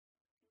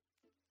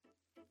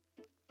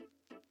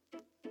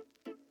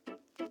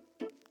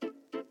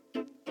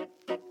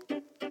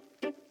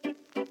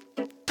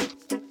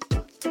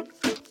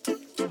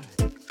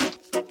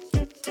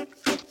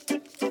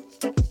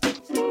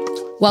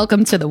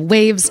Welcome to The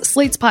Waves,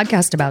 Slate's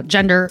podcast about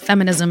gender,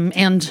 feminism,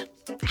 and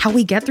how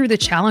we get through the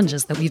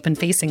challenges that we've been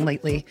facing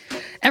lately.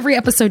 Every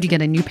episode, you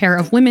get a new pair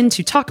of women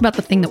to talk about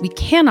the thing that we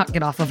cannot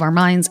get off of our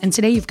minds. And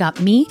today you've got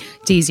me,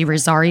 Daisy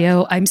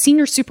Rosario. I'm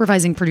senior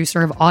supervising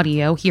producer of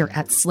audio here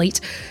at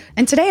Slate.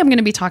 And today I'm going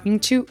to be talking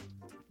to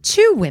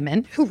two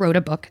women who wrote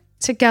a book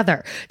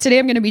together. Today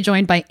I'm going to be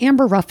joined by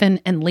Amber Ruffin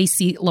and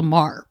Lacey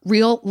Lamar,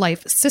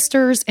 real-life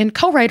sisters and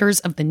co-writers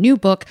of the new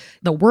book,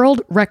 The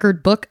World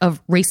Record Book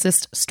of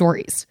Racist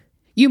Stories.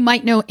 You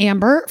might know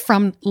Amber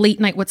from Late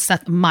Night with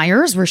Seth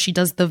Meyers, where she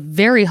does the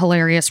very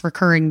hilarious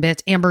recurring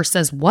bit, Amber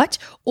Says What?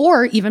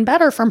 Or even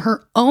better, from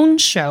her own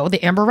show,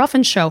 The Amber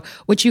Ruffin Show,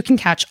 which you can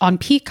catch on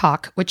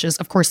Peacock, which is,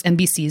 of course,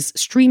 NBC's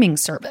streaming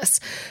service.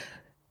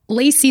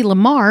 Lacey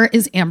Lamar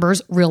is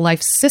Amber's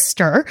real-life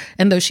sister,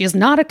 and though she is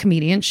not a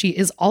comedian, she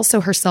is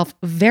also herself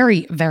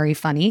very, very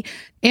funny.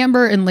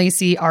 Amber and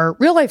Lacey are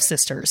real-life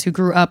sisters who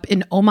grew up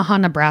in Omaha,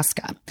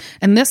 Nebraska.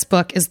 And this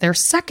book is their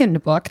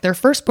second book. Their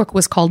first book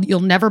was called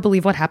You'll Never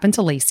Believe What Happened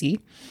to Lacey: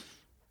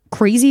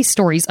 Crazy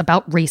Stories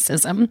About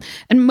Racism.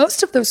 And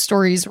most of those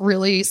stories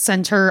really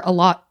center a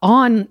lot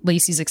on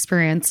Lacey's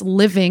experience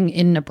living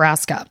in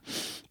Nebraska.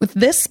 With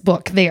this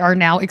book, they are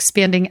now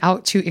expanding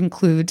out to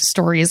include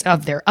stories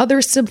of their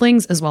other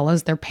siblings, as well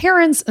as their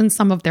parents and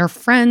some of their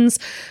friends.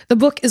 The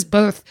book is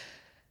both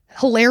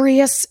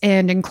hilarious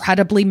and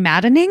incredibly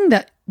maddening.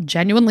 That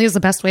genuinely is the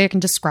best way I can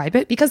describe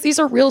it, because these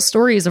are real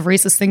stories of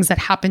racist things that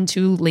happen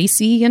to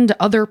Lacey and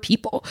other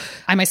people.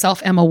 I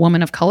myself am a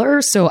woman of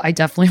color, so I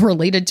definitely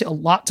related to a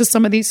lot to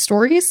some of these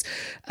stories,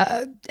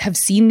 have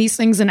seen these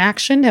things in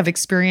action, have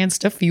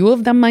experienced a few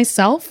of them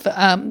myself.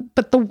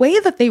 But the way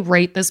that they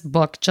write this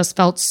book just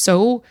felt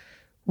so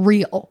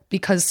real,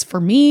 because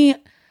for me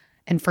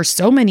and for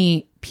so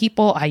many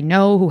people I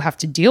know who have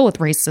to deal with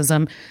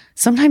racism,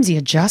 sometimes you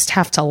just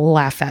have to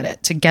laugh at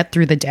it to get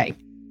through the day.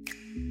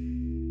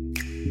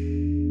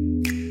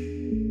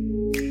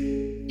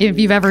 If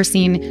you've ever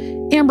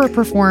seen Amber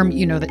perform,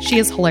 you know that she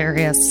is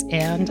hilarious,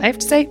 and I have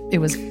to say, it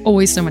was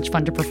always so much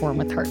fun to perform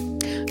with her.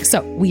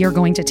 So we are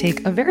going to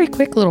take a very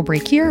quick little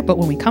break here, but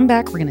when we come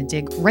back, we're going to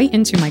dig right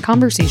into my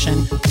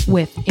conversation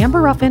with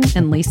Amber Ruffin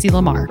and Lacey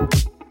Lamar.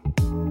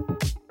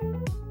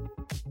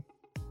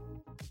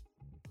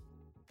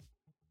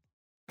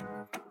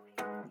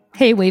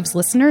 Hey, Waves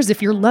listeners, if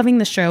you're loving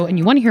the show and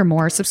you want to hear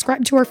more,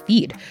 subscribe to our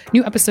feed.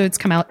 New episodes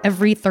come out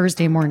every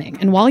Thursday morning.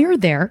 And while you're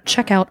there,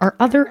 check out our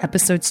other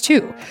episodes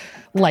too,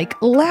 like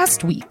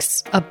last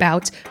week's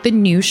about the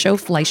new show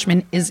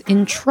Fleischman is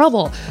in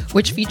Trouble,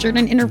 which featured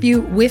an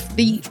interview with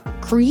the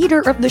creator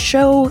of the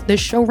show, the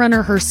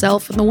showrunner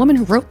herself, and the woman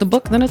who wrote the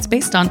book that it's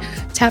based on,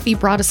 Taffy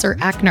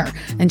Brodesser-Akner.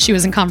 And she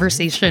was in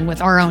conversation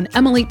with our own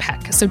Emily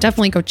Peck. So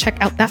definitely go check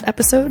out that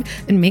episode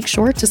and make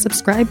sure to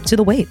subscribe to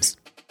The Waves.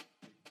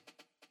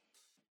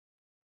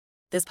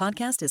 This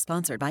podcast is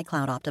sponsored by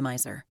Cloud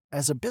Optimizer.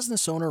 As a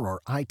business owner or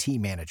IT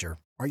manager,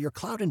 are your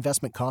cloud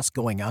investment costs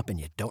going up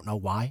and you don't know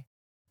why?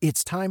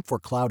 It's time for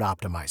Cloud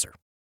Optimizer.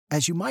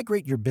 As you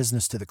migrate your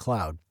business to the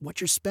cloud,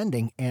 what you're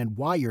spending and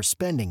why you're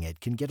spending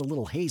it can get a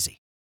little hazy.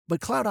 But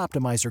Cloud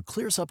Optimizer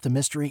clears up the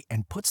mystery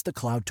and puts the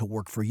cloud to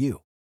work for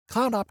you.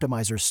 Cloud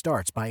Optimizer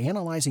starts by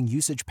analyzing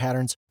usage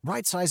patterns,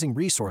 right-sizing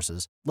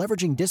resources,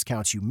 leveraging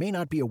discounts you may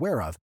not be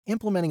aware of,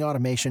 implementing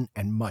automation,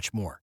 and much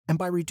more. And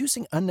by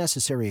reducing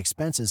unnecessary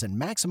expenses and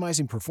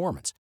maximizing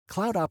performance,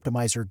 Cloud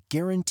Optimizer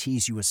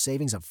guarantees you a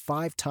savings of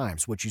 5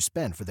 times what you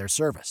spend for their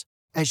service.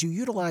 As you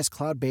utilize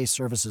cloud-based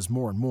services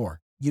more and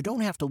more, you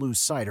don't have to lose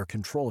sight or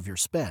control of your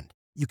spend.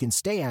 You can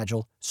stay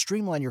agile,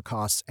 streamline your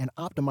costs, and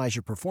optimize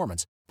your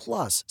performance,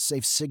 plus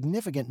save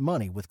significant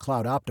money with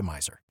Cloud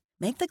Optimizer.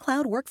 Make the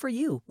cloud work for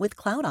you with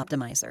Cloud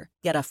Optimizer.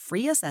 Get a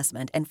free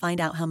assessment and find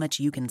out how much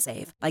you can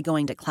save by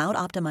going to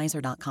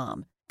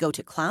cloudoptimizer.com. Go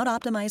to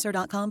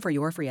cloudoptimizer.com for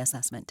your free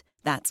assessment.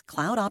 That's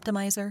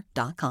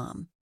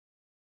cloudoptimizer.com.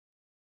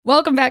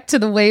 Welcome back to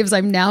The Waves.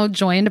 I'm now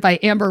joined by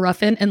Amber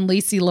Ruffin and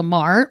Lacey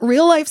Lamar,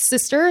 real-life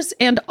sisters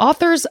and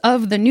authors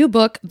of the new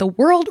book, The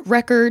World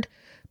Record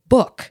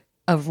Book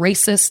of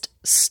Racist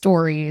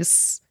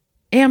Stories.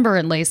 Amber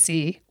and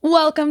Lacey,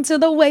 welcome to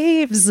The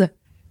Waves.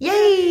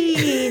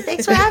 Yay!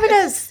 Thanks for having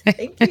us.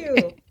 Thank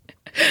you.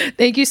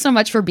 Thank you so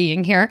much for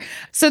being here.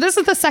 So this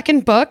is the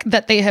second book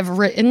that they have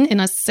written in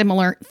a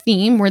similar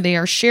theme, where they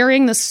are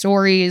sharing the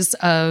stories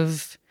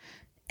of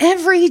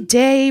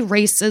everyday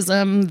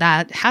racism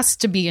that has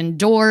to be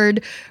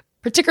endured,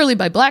 particularly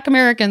by Black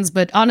Americans,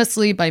 but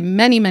honestly by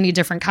many, many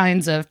different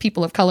kinds of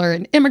people of color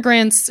and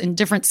immigrants in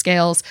different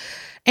scales.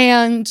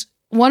 And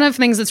one of the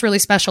things that's really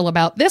special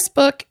about this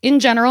book in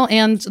general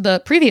and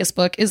the previous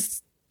book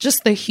is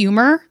just the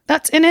humor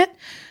that's in it,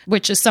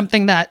 which is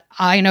something that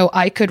I know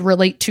I could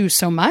relate to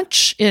so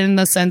much, in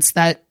the sense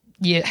that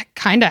you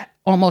kind of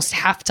almost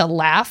have to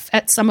laugh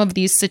at some of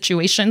these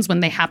situations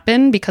when they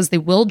happen, because they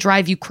will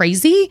drive you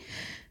crazy.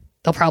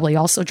 They'll probably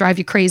also drive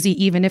you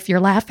crazy even if you're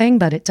laughing,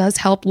 but it does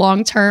help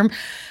long term.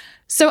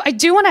 So I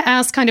do want to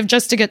ask, kind of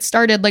just to get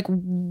started, like,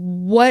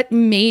 what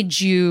made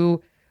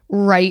you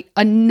write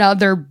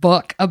another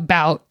book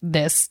about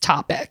this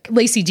topic.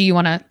 Lacey, do you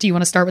want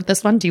to start with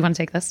this one? Do you want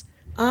to take this?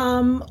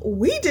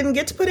 We didn't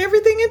get to put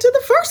everything into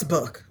the first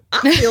book.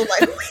 I feel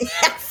like we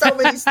had so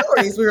many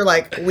stories. We were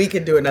like, we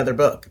could do another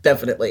book,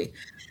 definitely.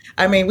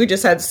 I mean, we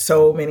just had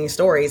so many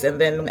stories,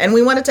 and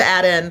we wanted to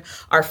add in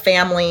our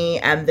family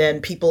and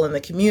then people in the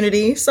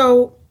community.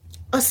 So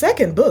a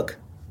second book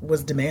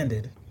was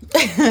demanded.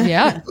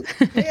 Yeah.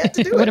 We had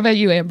to do What it. about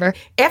you, Amber?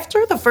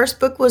 After the first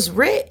book was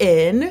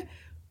written,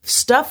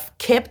 stuff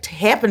kept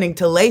happening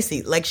to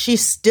Lacey. Like, she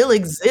still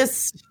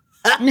exists.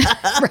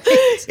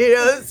 Right. You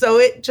know, so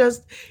it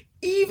just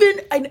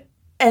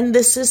and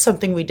this is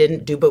something we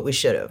didn't do, but we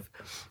should have.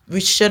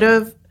 We should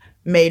have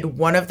made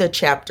one of the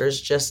chapters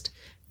just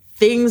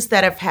things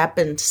that have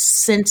happened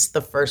since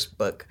the first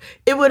book.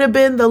 It would have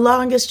been the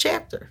longest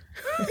chapter.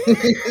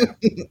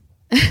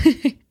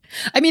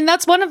 I mean,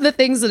 that's one of the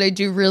things that I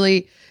do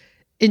really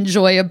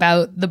enjoy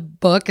about the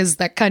book is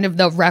that kind of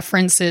the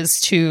references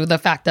to the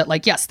fact that,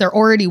 like, yes, there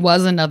already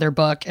was another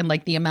book, and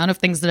like the amount of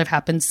things that have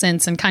happened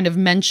since, and kind of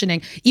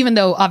mentioning, even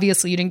though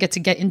obviously you didn't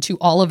get into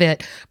all of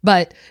it,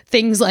 but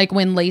things like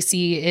when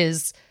Lacey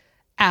is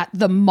at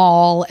the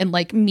mall and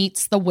like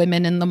meets the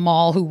women in the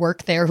mall who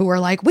work there who are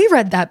like, we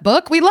read that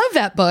book, we love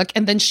that book.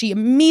 And then she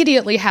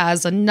immediately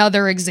has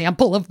another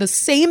example of the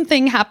same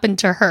thing happened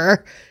to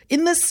her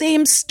in the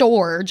same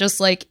store,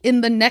 just like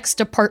in the next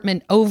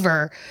apartment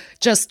over.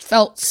 Just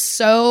felt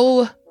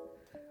so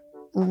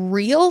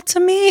real to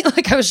me.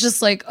 Like I was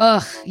just like,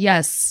 ugh,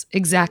 yes,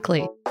 exactly.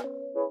 In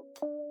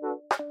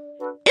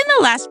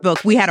the last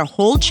book, we had a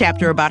whole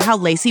chapter about how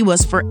Lacey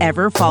was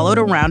forever followed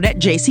around at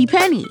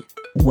JCPenney.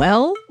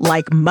 Well,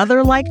 like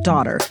mother, like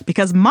daughter,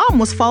 because Mom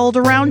was followed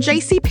around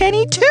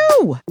JCPenney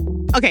too.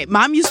 Okay,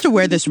 Mom used to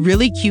wear this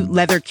really cute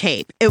leather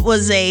cape. It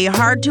was a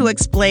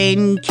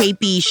hard-to-explain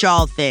capey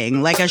shawl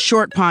thing, like a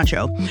short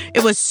poncho.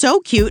 It was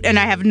so cute, and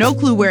I have no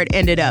clue where it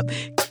ended up.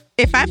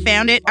 If I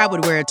found it, I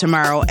would wear it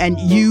tomorrow, and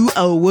you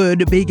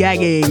would be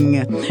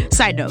gagging.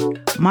 Side note,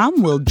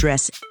 Mom will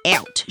dress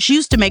out. She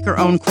used to make her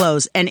own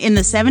clothes, and in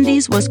the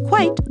 70s was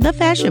quite the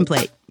fashion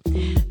plate.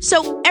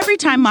 So every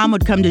time Mom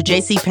would come to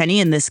JCPenney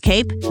in this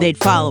cape, they'd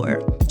follow her.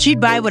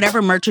 She'd buy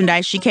whatever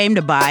merchandise she came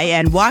to buy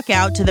and walk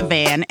out to the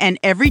van, and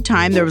every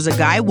time there was a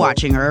guy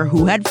watching her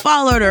who had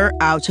followed her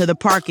out to the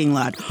parking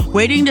lot,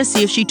 waiting to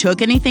see if she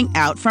took anything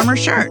out from her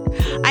shirt.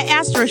 I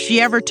asked her if she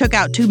ever took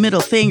out 2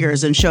 middle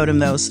fingers and showed him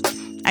those.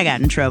 I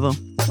got in trouble.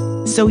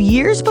 So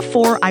years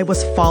before I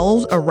was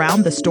followed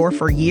around the store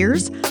for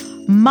years,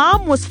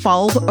 Mom was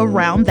followed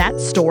around that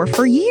store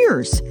for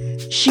years.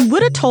 She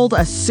would have told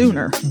us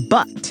sooner,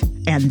 but,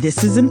 and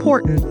this is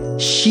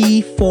important,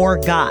 she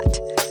forgot.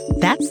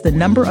 That's the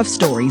number of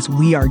stories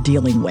we are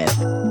dealing with.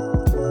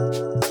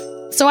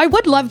 So I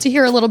would love to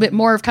hear a little bit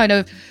more of kind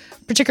of,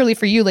 particularly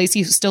for you,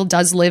 Lacey, who still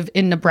does live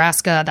in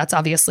Nebraska. That's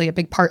obviously a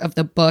big part of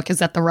the book, is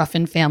that the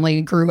Ruffin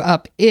family grew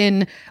up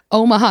in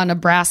Omaha,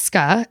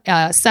 Nebraska,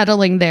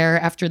 settling there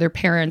after their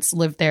parents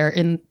lived there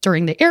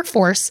during the Air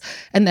Force,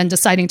 and then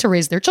deciding to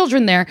raise their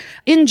children there.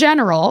 In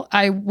general,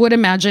 I would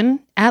imagine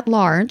at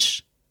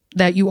large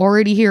that you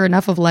already hear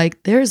enough of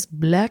like, there's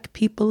Black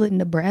people in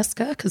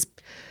Nebraska, because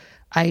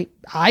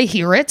I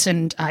hear it,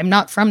 and I'm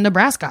not from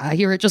Nebraska. I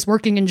hear it just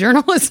working in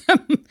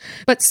journalism.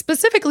 But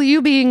specifically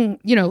you being,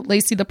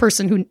 Lacey, the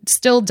person who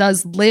still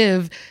does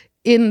live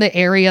in the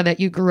area that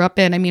you grew up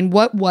in. I mean,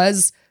 what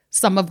was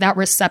some of that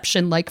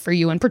reception like for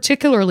you, and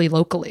particularly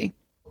locally?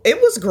 It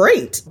was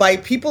great by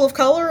people of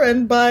color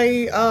and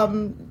by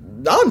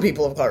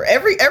non-people of color.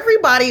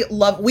 Everybody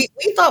loved. We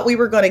thought we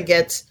were going to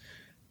get,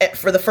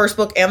 for the first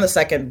book and the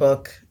second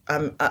book,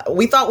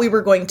 we thought we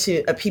were going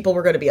to, people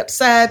were going to be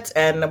upset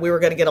and we were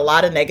going to get a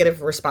lot of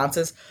negative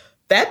responses.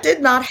 That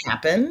did not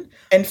happen.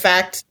 In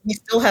fact, we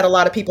still had a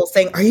lot of people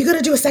saying, are you going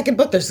to do a second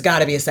book? There's got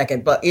to be a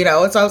second book,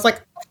 And so I was like,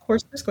 of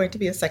course, there's going to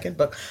be a second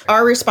book.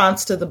 Our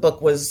response to the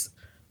book was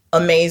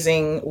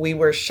amazing. We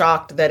were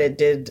shocked that it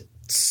did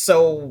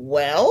so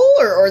well,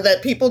 or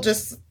that people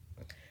just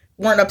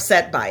weren't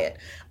upset by it.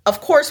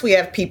 Of course, we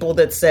have people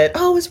that said,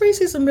 oh, is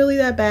racism really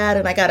that bad?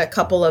 And I got a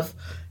couple of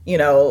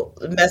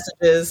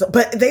messages,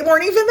 but they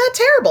weren't even that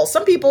terrible.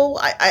 Some people,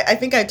 I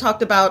think I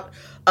talked about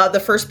the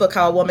first book,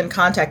 how a woman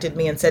contacted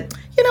me and said,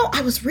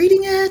 I was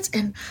reading it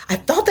and I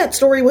thought that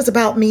story was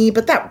about me,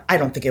 but I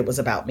don't think it was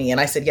about me. And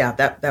I said, yeah,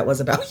 that was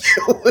about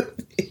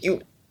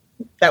you.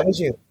 That was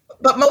you.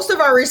 But most of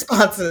our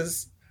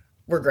responses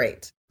were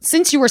great.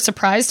 Since you were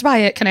surprised by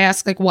it, can I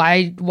ask, like,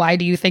 why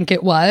do you think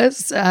it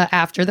was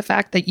after the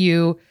fact that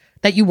you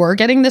were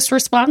getting this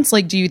response?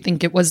 Like, do you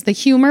think it was the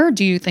humor?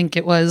 Do you think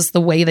it was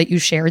the way that you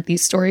shared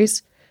these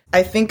stories?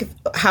 I think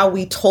how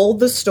we told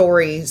the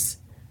stories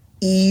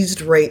eased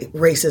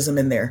racism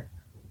in there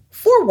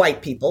for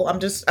white people. I'm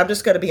just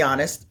going to be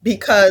honest,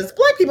 because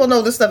Black people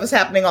know this stuff is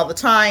happening all the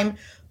time.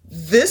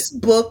 This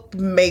book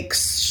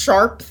makes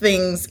sharp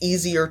things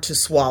easier to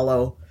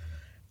swallow.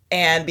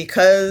 And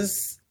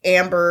because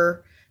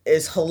Amber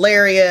is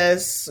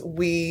hilarious,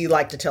 we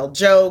like to tell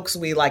jokes,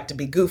 we like to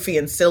be goofy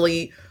and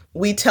silly,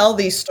 we tell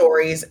these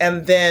stories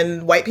and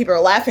then white people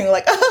are laughing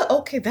like, oh,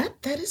 okay,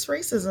 that is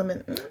racism.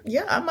 And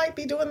yeah, I might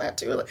be doing that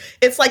too.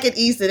 It's like it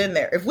eased it in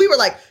there. If we were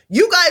like,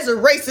 you guys are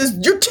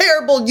racist, you're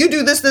terrible, you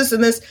do this, this,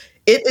 and this.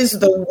 It is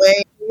the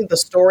way the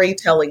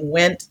storytelling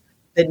went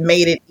that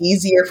made it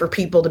easier for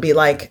people to be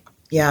like,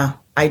 yeah,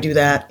 I do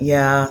that.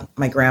 Yeah,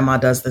 my grandma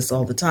does this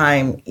all the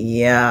time.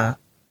 Yeah.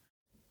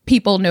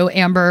 People know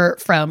Amber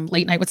from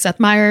Late Night with Seth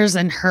Meyers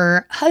and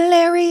her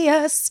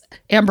hilarious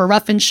Amber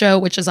Ruffin show,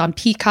 which is on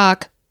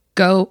Peacock.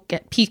 Go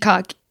get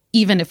Peacock,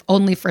 even if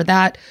only for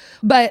that.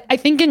 But I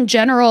think in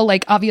general,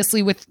 like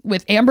obviously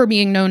with Amber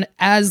being known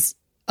as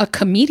a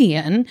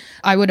comedian,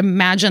 I would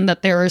imagine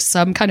that there is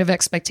some kind of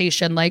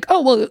expectation like,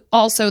 oh, well,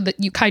 also that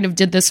you kind of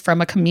did this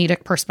from a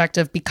comedic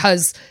perspective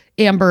because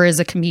Amber is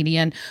a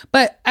comedian.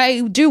 But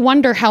I do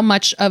wonder how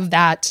much of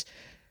that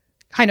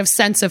kind of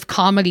sense of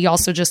comedy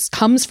also just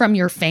comes from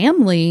your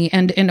family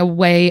and in a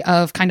way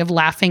of kind of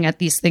laughing at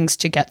these things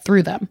to get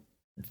through them.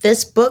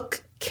 This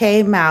book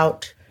came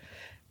out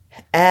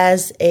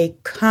as a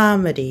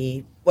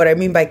comedy. What I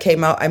mean by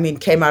came out, I mean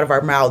came out of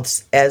our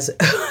mouths as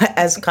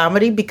as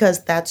comedy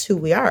because that's who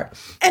we are.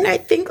 And I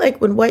think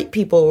like when white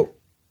people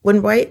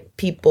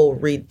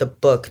read the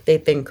book, they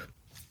think,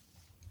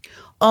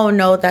 oh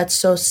no, that's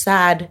so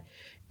sad.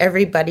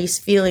 Everybody's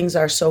feelings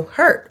are so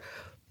hurt.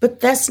 But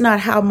that's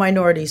not how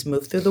minorities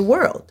move through the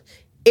world.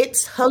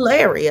 It's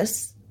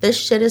hilarious. This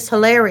shit is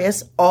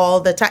hilarious all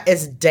the time.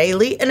 It's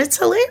daily and it's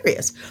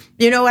hilarious.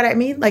 You know what I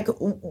mean? Like,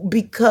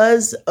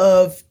 because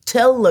of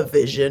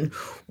television,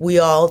 we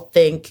all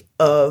think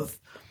of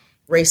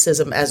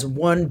racism as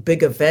one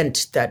big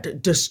event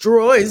that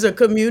destroys a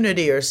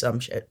community or some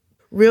shit.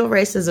 Real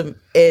racism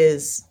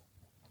is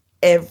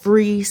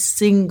every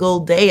single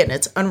day and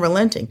it's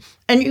unrelenting.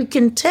 And you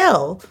can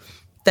tell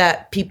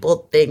that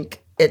people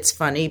think it's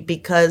funny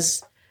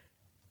because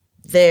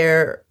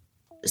they're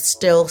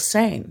still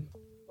sane.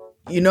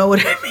 You know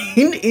what I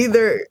mean?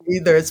 Either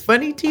it's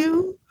funny to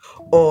you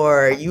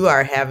or you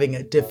are having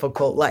a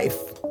difficult life.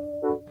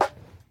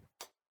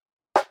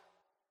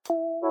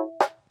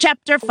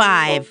 Chapter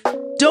 5.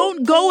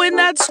 Don't go in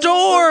that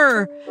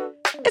store.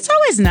 It's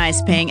always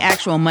nice paying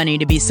actual money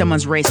to be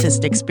someone's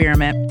racist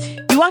experiment.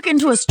 You walk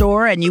into a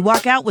store and you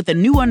walk out with a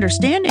new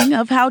understanding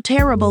of how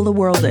terrible the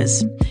world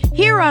is.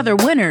 Here are the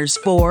winners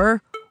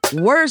for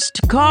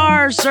Worst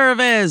Car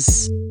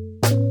Service.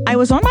 I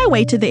was on my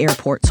way to the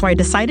airport, so I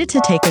decided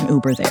to take an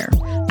Uber there.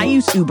 I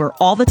use Uber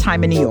all the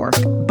time in New York,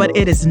 but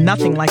it is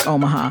nothing like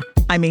Omaha.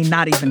 I mean,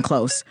 not even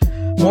close.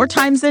 More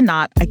times than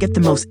not, I get the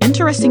most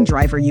interesting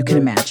driver you can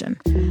imagine.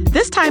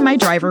 This time, my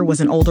driver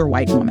was an older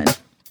white woman.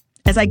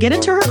 As I get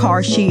into her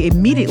car, she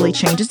immediately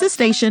changes the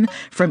station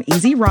from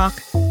easy rock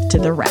to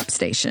the rap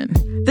station.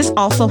 This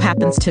also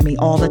happens to me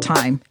all the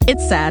time.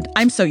 It's sad.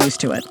 I'm so used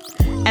to it.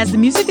 As the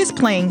music is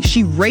playing,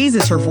 she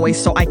raises her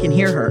voice so I can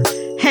hear her.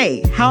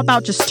 Hey, how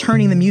about just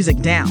turning the music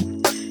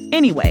down?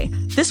 Anyway,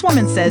 this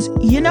woman says,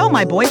 you know,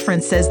 my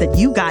boyfriend says that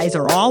you guys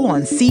are all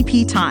on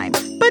CP time,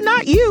 but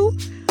not you.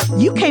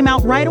 You came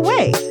out right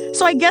away,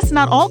 so I guess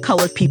not all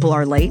colored people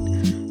are late.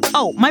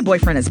 Oh, my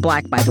boyfriend is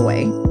black, by the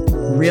way.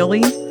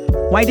 Really?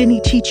 Why didn't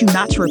he teach you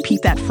not to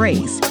repeat that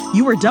phrase?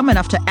 You were dumb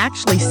enough to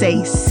actually say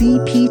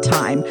CP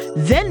time,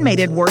 then made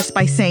it worse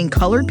by saying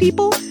colored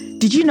people?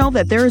 Did you know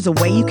that there is a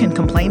way you can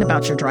complain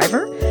about your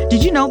driver?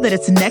 Did you know that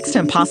it's next to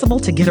impossible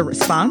to get a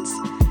response?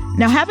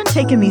 Now, having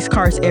taken these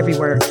cars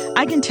everywhere,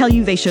 I can tell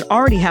you they should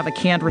already have a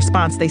canned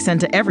response they send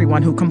to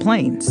everyone who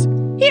complains.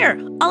 Here,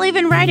 I'll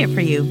even write it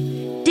for you.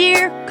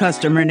 Dear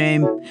customer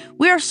name,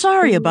 we are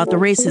sorry about the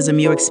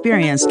racism you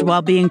experienced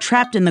while being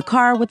trapped in the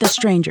car with a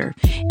stranger.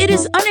 It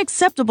is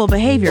unacceptable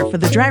behavior for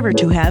the driver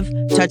to have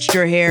touched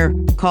your hair,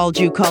 called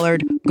you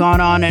colored, gone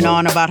on and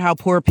on about how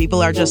poor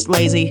people are just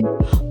lazy.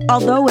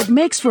 Although it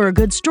makes for a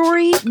good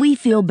story, we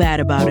feel bad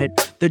about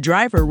it. The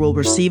driver will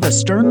receive a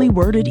sternly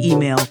worded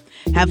email.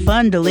 Have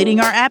fun deleting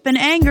our app in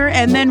anger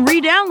and then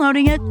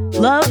re-downloading it.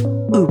 Love,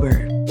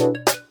 Uber.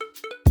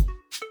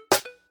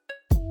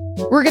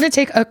 We're going to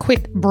take a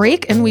quick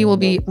break and we will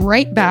be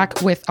right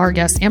back with our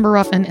guests Amber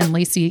Ruffin and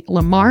Lacey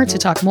Lamar to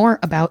talk more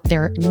about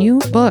their new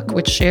book,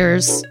 which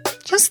shares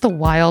just the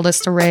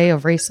wildest array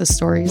of racist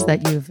stories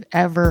that you've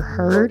ever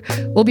heard.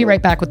 We'll be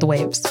right back with The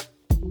Waves.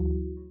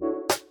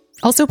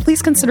 Also,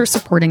 please consider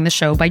supporting the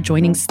show by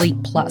joining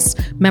Slate Plus.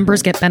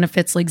 Members get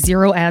benefits like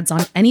 0 ads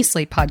on any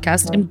Slate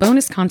podcast and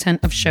bonus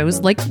content of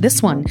shows like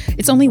this one.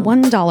 It's only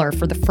 $1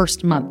 for the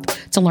first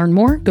month. To learn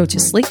more, go to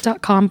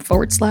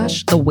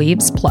slate.com/The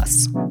Waves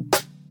Plus.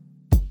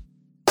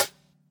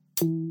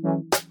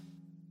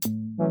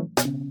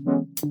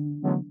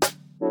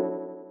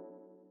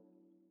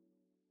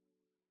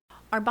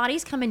 Our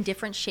bodies come in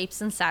different shapes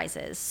and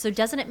sizes, so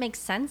doesn't it make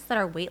sense that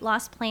our weight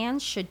loss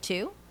plans should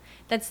too?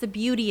 That's the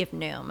beauty of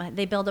Noom.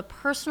 They build a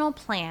personal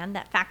plan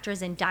that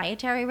factors in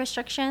dietary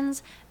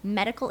restrictions,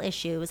 medical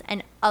issues,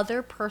 and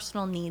other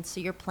personal needs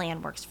so your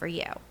plan works for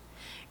you.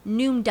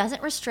 Noom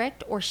doesn't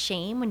restrict or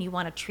shame when you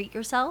want to treat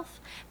yourself.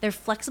 Their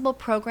flexible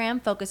program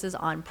focuses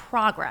on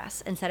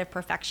progress instead of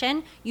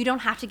perfection. You don't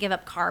have to give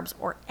up carbs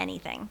or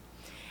anything.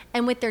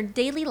 And with their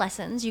daily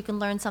lessons, you can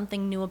learn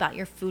something new about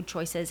your food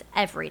choices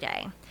every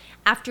day.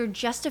 After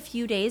just a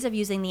few days of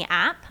using the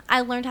app,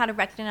 I learned how to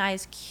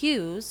recognize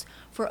cues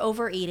for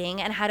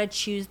overeating and how to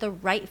choose the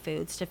right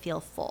foods to feel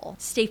full.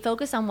 Stay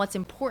focused on what's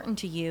important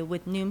to you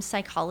with Noom's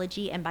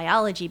psychology and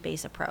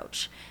biology-based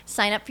approach.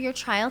 Sign up for your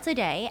trial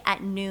today at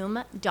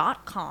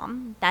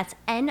Noom.com. That's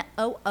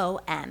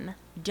Noom.com.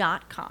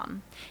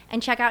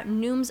 And check out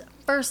Noom's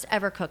first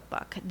ever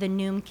cookbook, The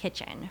Noom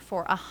Kitchen,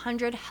 for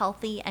 100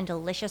 healthy and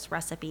delicious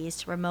recipes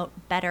to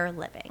promote better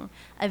living.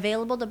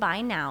 Available to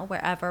buy now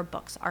wherever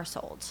books are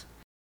sold.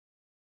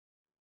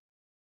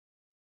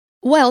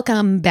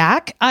 Welcome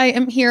back. I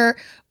am here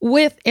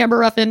with Amber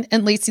Ruffin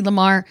and Lacey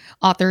Lamar,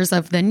 authors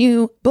of the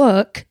new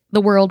book, The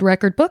World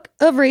Record Book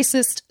of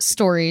Racist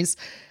Stories.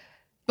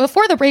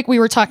 Before the break, we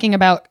were talking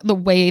about the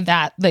way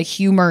that the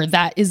humor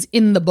that is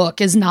in the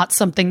book is not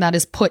something that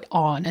is put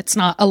on. It's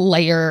not a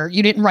layer.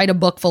 You didn't write a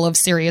book full of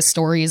serious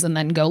stories and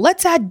then go,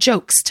 let's add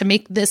jokes to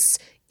make this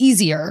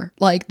easier.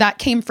 Like, that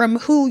came from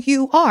who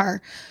you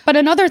are. But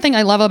another thing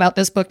I love about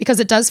this book,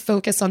 because it does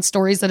focus on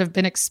stories that have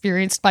been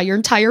experienced by your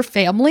entire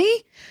family,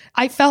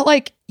 I felt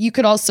like you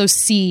could also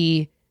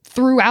see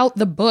throughout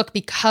the book,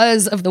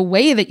 because of the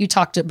way that you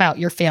talked about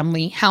your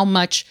family, how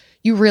much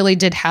you really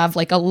did have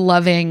like a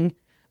loving,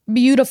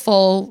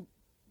 beautiful,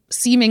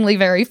 seemingly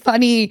very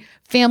funny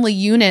family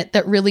unit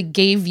that really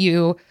gave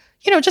you,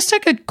 just a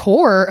good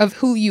core of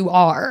who you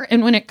are.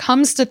 And when it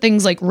comes to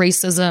things like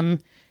racism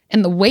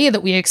and the way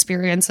that we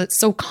experience it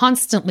so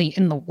constantly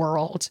in the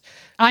world,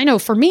 I know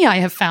for me, I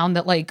have found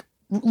that, like,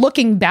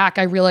 looking back,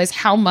 I realize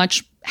how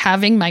much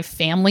having my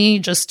family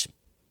just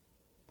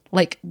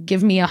like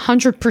give me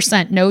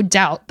 100% no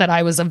doubt that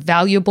I was a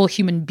valuable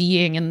human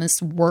being in this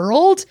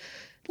world,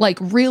 like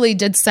really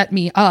did set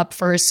me up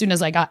for as soon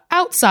as I got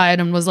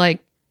outside and was like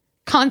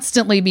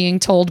constantly being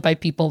told by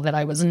people that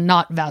I was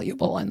not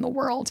valuable in the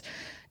world.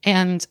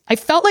 And I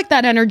felt like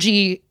that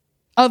energy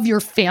of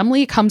your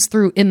family comes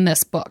through in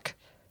this book.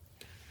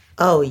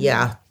 Oh,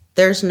 yeah.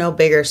 There's no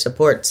bigger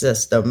support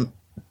system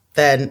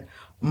than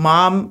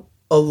mom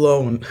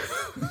alone.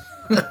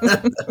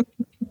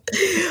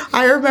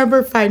 I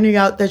remember finding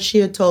out that she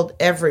had told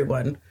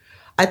everyone.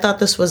 I thought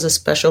this was a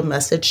special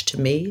message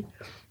to me,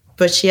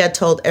 but she had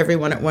told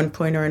everyone at one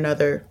point or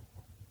another,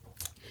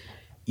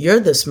 you're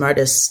the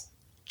smartest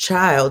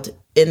child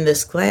in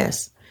this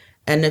class.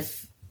 And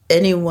if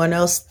anyone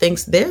else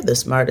thinks they're the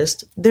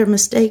smartest, they're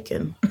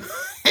mistaken.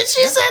 And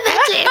she said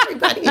that to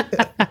everybody.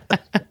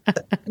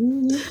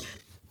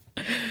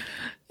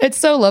 It's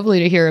so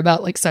lovely to hear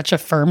about like such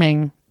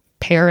affirming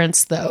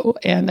parents, though.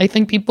 And I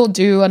think people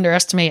do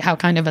underestimate how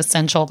kind of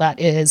essential that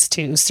is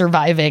to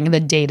surviving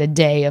the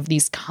day-to-day of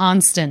these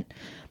constant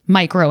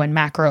micro and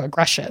macro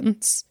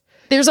aggressions.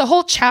 There's a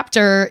whole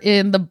chapter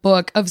in the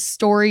book of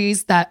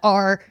stories that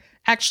are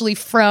actually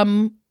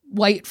from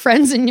white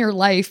friends in your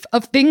life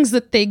of things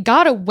that they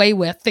got away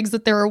with, things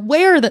that they're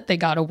aware that they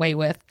got away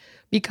with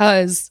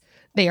because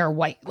they are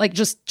white. Like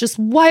just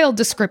wild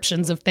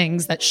descriptions of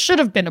things that should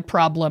have been a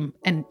problem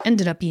and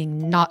ended up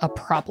being not a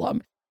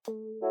problem.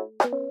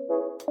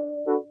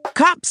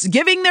 Cops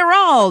giving their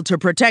all to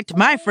protect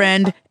my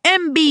friend,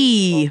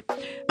 MB.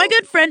 My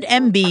good friend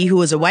MB,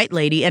 who is a white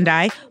lady, and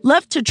I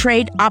love to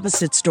trade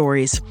opposite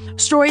stories.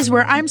 Stories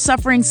where I'm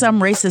suffering some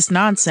racist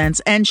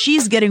nonsense and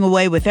she's getting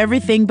away with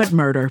everything but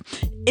murder.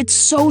 It's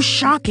so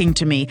shocking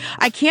to me.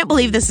 I can't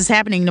believe this is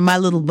happening to my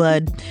little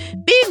bud.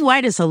 Being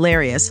white is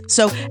hilarious.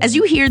 So as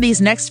you hear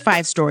these next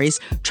 5 stories,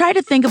 try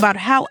to think about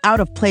how out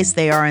of place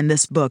they are in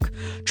this book.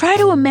 Try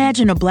to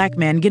imagine a black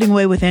man getting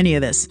away with any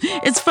of this.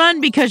 It's fun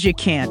because you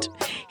can't.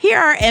 Here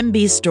are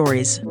MB's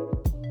stories.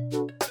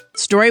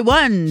 Story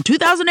 1,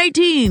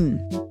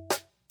 2018.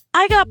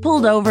 I got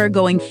pulled over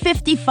going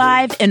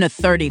 55 in a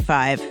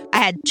 35. I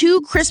had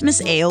 2 Christmas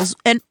ales,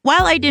 and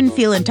while I didn't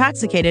feel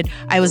intoxicated,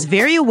 I was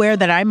very aware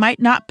that I might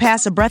not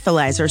pass a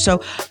breathalyzer,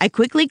 so I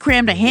quickly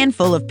crammed a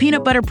handful of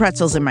peanut butter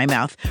pretzels in my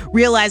mouth,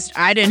 realized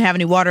I didn't have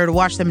any water to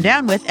wash them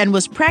down with, and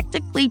was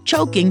practically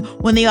choking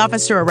when the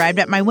officer arrived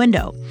at my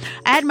window.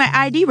 I had my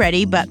ID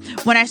ready, but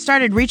when I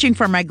started reaching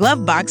for my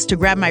glove box to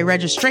grab my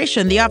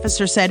registration, the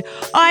officer said,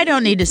 "Oh, I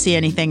don't need to see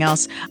anything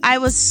else." I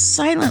was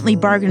silently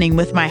bargaining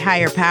with my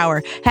higher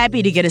power,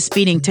 happy to get a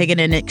speeding ticket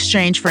in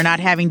exchange for not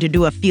having to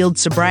do a field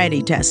sobriety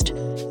test.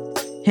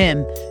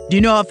 Him: "Do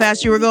you know how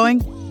fast you were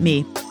going?"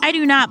 Me: "I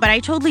do not, but I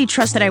totally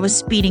trust that I was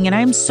speeding and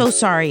I am so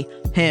sorry."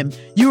 Him: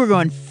 "You were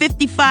going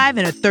 55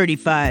 in a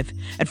 35.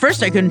 At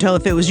first I couldn't tell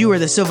if it was you or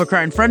the silver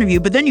car in front of you,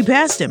 but then you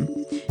passed him."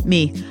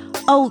 Me: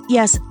 "Oh,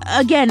 yes.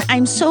 Again,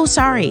 I'm so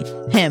sorry."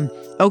 Him: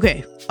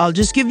 "Okay, I'll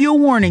just give you a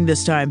warning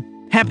this time.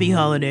 Happy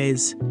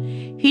holidays."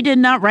 He did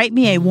not write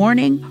me a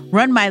warning,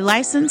 run my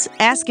license,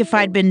 ask if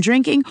I'd been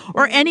drinking,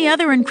 or any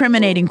other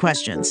incriminating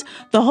questions.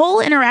 The whole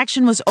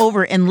interaction was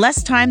over in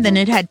less time than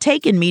it had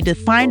taken me to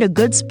find a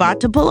good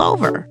spot to pull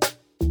over.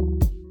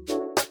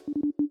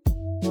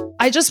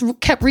 I just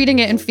kept reading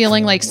it and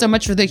feeling like so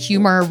much of the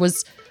humor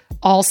was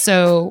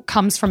also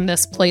comes from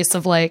this place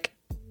of like,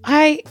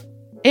 I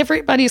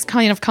everybody's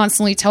kind of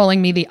constantly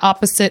telling me the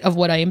opposite of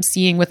what I am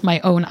seeing with my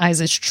own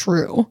eyes is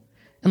true.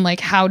 And like,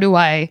 how do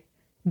I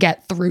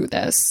get through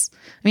this?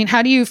 I mean,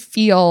 how do you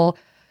feel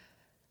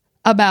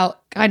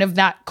about kind of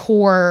that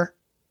core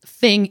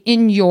thing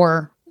in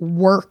your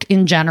work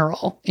in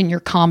general, in your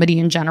comedy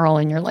in general,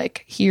 and you're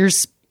like,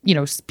 here's, you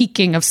know,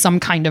 speaking of some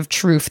kind of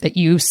truth that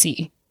you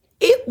see?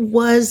 It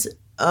was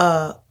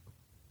a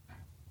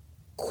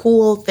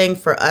cool thing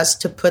for us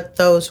to put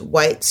those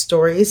white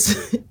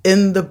stories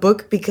in the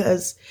book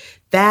because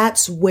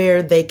that's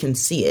where they can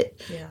see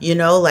it. Yeah. You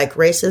know, like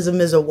racism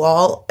is a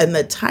wall and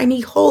the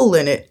tiny hole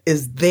in it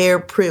is their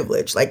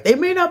privilege. Like they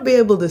may not be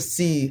able to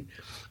see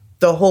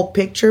the whole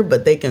picture,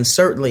 but they can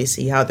certainly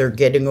see how they're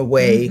getting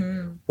away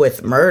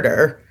with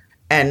murder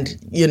and,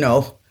 you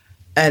know,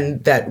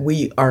 and that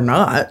we are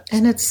not.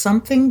 And it's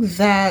something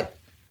that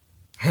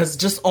has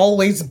just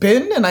always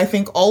been, and I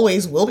think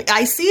always will be.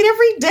 I see it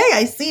every day.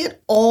 I see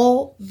it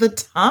all the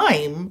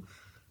time.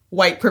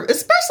 White privilege,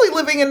 especially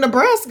living in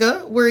Nebraska,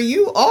 where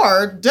you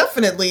are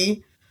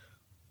definitely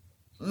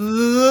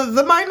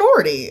the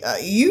minority.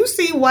 You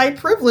see white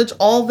privilege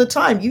all the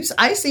time.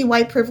 I see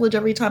white privilege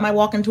every time I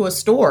walk into a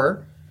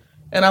store,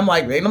 and I'm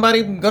like, ain't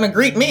nobody gonna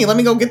greet me. Let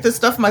me go get this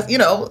stuff.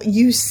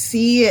 You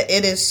see it.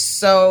 It is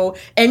so,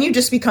 and you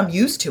just become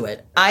used to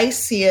it. I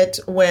see it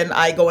when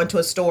I go into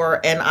a store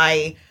and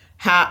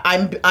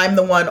I'm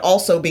the one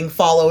also being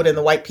followed and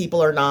the white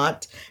people are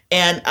not.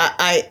 And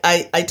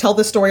I tell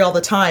this story all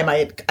the time.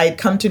 I had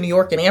come to New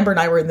York and Amber and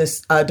I were in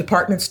this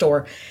department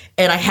store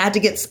and I had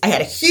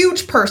a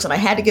huge purse and I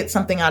had to get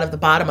something out of the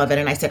bottom of it.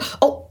 And I said,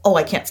 oh,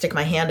 I can't stick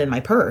my hand in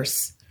my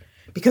purse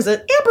because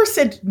Amber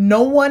said,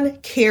 no one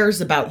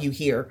cares about you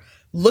here.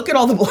 Look at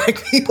all the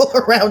black people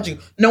around you.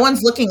 No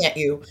one's looking at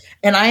you.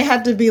 And I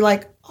had to be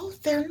like, oh,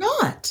 they're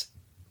not.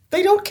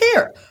 They don't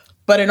care.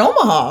 But in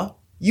Omaha,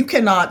 you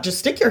cannot just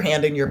stick your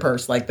hand in your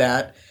purse like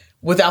that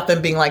without them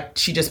being like,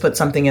 she just put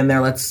something in there.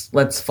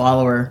 Let's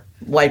follow her.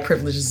 White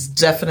privilege is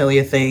definitely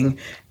a thing.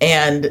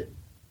 And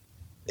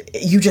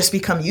you just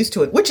become used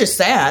to it, which is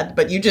sad,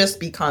 but you just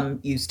become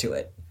used to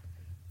it.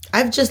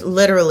 I've just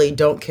literally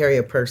don't carry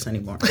a purse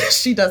anymore.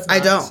 She does not.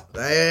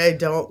 I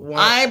don't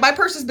want. My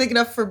purse is big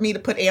enough for me to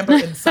put Amber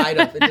inside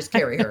of and just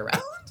carry her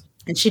around.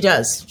 And she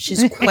does.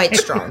 She's quite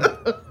strong.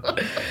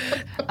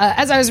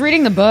 As I was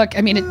reading the book,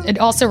 I mean, it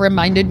also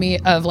reminded me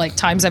of like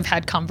times I've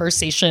had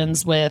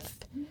conversations with,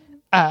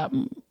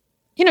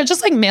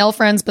 just like male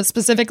friends, but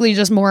specifically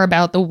just more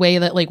about the way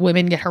that like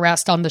women get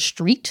harassed on the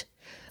street.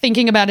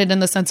 Thinking about it in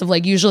the sense of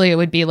like, usually it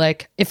would be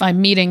like if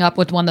I'm meeting up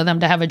with one of them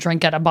to have a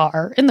drink at a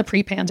bar in the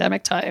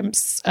pre-pandemic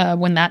times,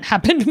 when that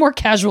happened more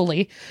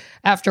casually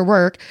after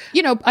work,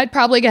 I'd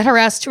probably get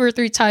harassed 2 or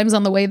 3 times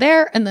on the way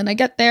there. And then I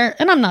get there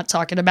and I'm not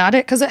talking about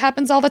it because it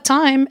happens all the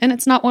time and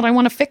it's not what I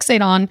want to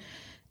fixate on.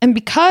 And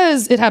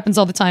because it happens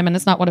all the time and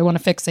it's not what I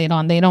want to fixate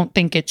on, they don't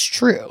think it's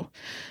true.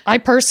 I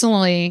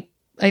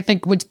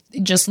think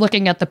with just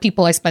looking at the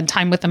people I spend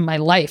time with in my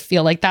life,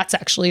 feel like that's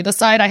actually the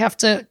side I have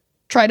to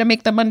try to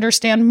make them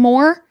understand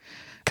more,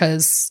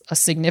 because a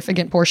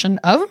significant portion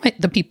of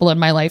the people in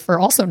my life are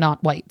also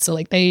not white. So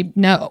like they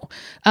know.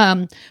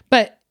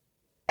 But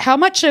how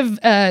much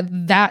of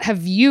that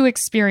have you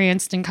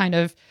experienced in kind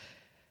of,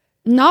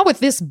 not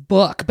with this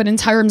book, but in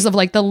terms of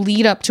like the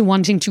lead up to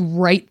wanting to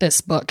write this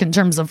book, in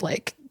terms of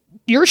like,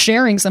 you're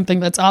sharing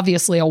something that's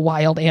obviously a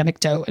wild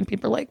anecdote and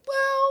people are like,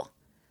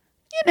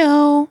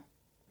 well,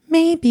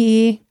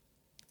 maybe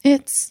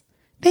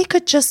they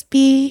could just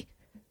be,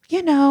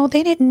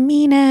 they didn't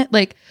mean it.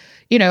 Like,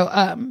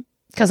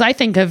 because I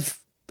think of,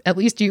 at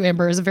least you,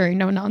 Amber, as a very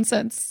no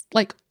nonsense,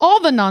 like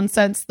all the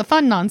nonsense, the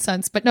fun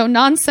nonsense, but no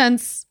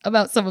nonsense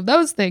about some of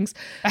those things.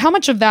 How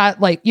much of that,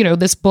 like,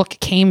 this book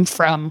came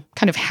from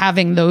kind of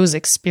having those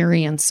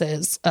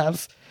experiences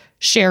of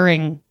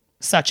sharing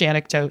such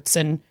anecdotes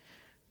and,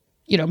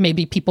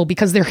 maybe people,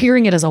 because they're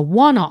hearing it as a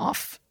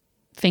one-off,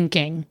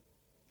 thinking,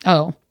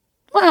 oh,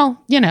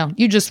 well,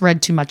 you just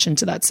read too much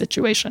into that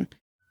situation.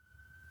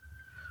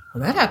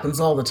 Well, that happens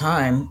all the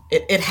time.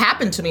 It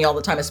happened to me all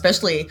the time,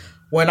 especially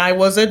when I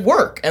was at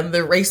work and the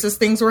racist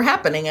things were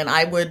happening. And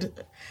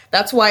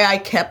that's why I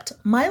kept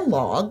my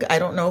log. I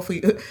don't know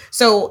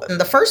so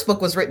the first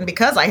book was written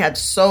because I had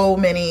so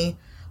many,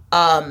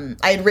 I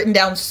had written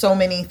down so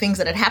many things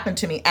that had happened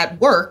to me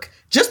at work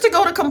just to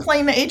go to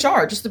complain to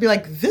HR, just to be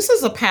like, this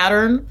is a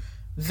pattern.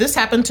 This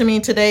happened to me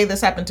today. This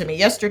happened to me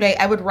yesterday.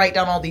 I would write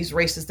down all these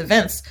racist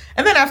events.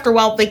 And then after a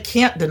while, they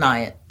can't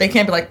deny it. They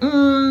can't be like,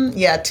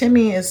 yeah,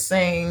 Timmy is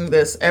saying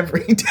this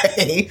every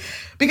day,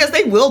 because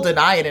they will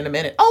deny it in a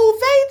minute. Oh,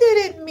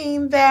 they didn't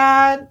mean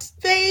that.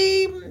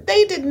 They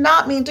did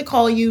not mean to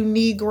call you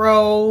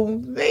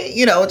Negro.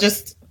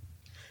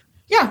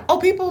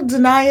 People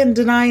deny and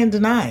deny and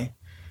deny.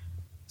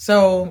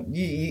 So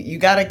you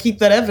got to keep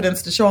that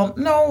evidence to show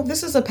them, no,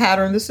 this is a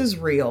pattern. This is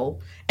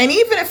real. And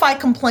even if I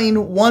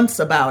complain once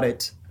about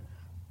it,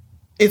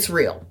 it's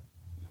real.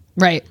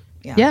 Right.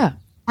 Yeah.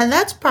 And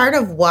that's part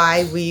of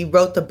why we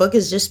wrote the book,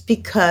 is just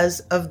because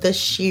of the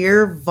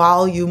sheer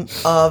volume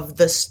of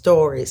the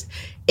stories.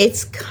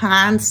 It's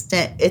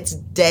constant. It's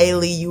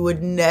daily. You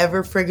would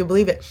never friggin'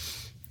 believe it.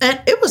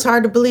 And it was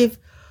hard to believe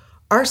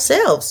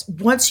ourselves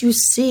once you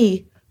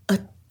see a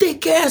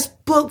thick-ass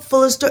book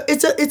full of stories.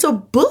 It's a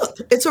book.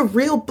 It's a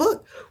real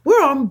book.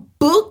 We're on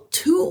book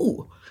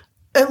 2.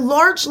 And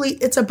largely,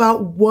 it's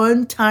about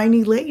one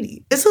tiny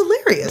lady. It's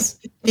hilarious.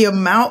 The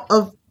amount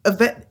of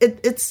event.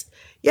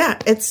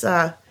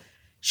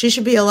 She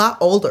should be a lot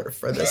older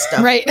for this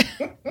stuff. Right.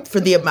 For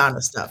the amount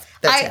of stuff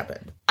that's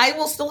happened. I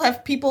will still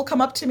have people come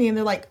up to me and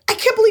they're like, I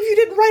can't believe you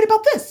didn't write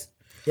about this.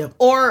 Yep.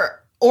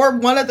 Or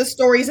one of the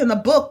stories in the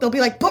book, they'll be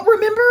like, but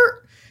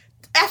remember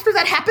after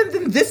that happened,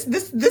 then this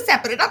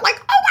happened. And I'm like,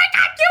 oh my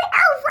God, you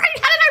are right.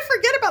 How did I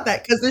forget about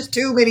that? Because there's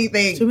too many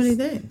things. Too many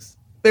things.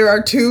 There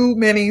are too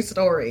many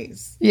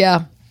stories.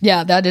 Yeah.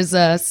 Yeah, that is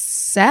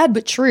sad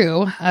but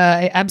true.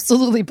 I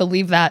absolutely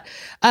believe that.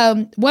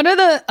 One of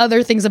the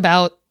other things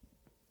about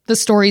the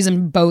stories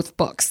in both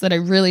books that I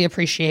really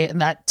appreciate,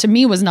 and that to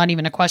me was not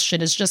even a question,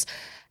 is just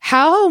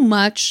how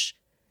much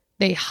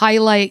they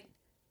highlight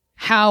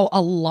how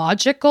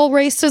illogical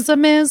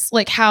racism is,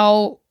 like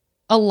how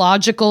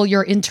illogical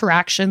your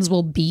interactions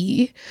will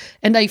be.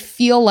 And I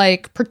feel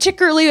like,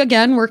 particularly,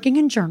 again, working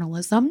in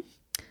journalism,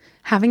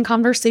 having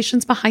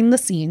conversations behind the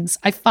scenes,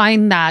 I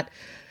find that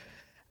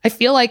I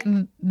feel like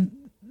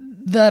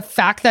the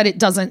fact that it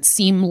doesn't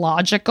seem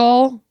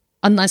logical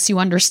unless you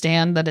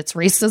understand that it's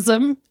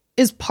racism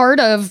is part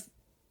of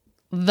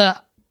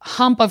the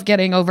hump of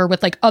getting over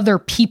with like other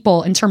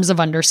people in terms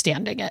of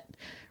understanding it,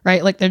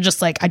 right? Like they're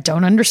just like, I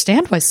don't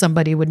understand why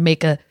somebody would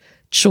make a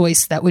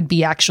choice that would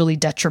be actually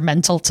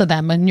detrimental to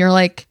them. And you're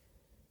like,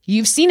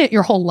 you've seen it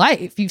your whole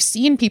life. You've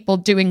seen people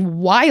doing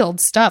wild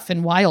stuff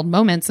in wild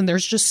moments. And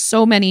there's just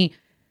so many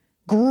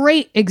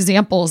great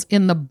examples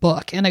in the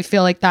book. And I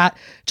feel like that,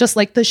 just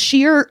like the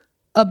sheer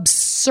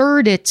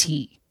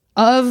absurdity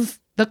of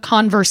the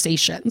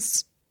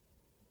conversations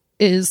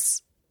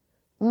is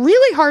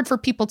really hard for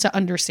people to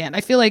understand.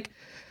 I feel like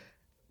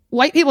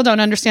white people don't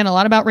understand a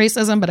lot about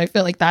racism, but I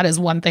feel like that is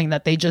one thing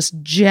that they just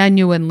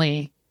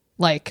genuinely,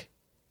 like,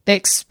 they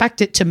expect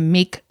it to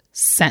make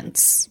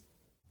sense.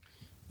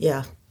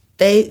 Yeah.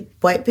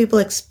 White people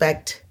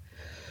expect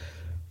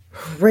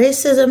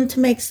racism to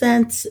make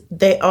sense.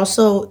 They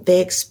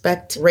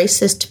expect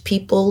racist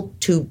people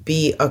to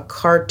be a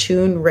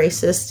cartoon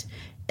racist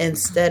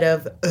instead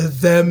of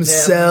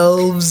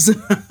themselves.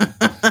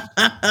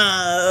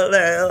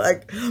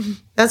 Like,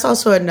 that's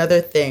also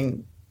another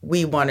thing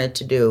we wanted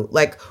to do.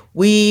 Like,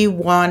 we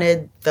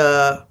wanted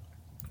the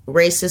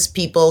racist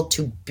people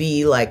to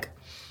be like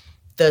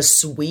the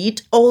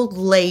sweet old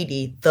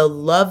lady, the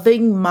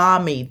loving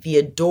mommy, the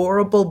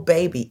adorable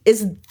baby.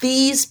 It's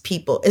these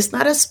people. It's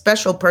not a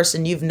special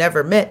person you've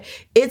never met.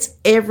 It's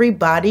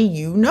everybody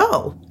you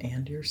know.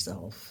 And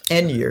yourself.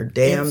 And your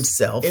damn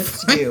self.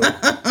 It's you.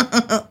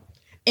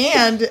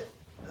 And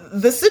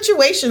the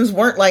situations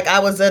weren't like I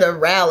was at a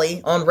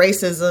rally on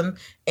racism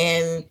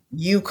and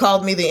you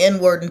called me the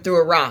N-word and threw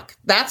a rock.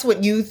 That's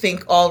what you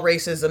think all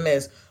racism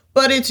is.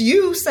 But it's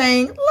you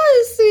saying,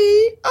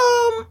 Lacey,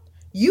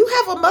 you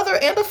have a mother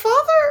and a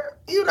father?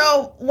 You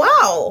know,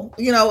 wow.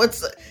 You know,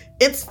 it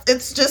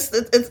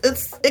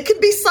can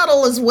be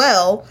subtle as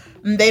well.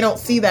 And they don't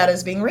see that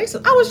as being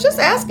racist. I was just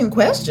asking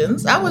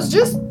questions.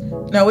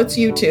 No, it's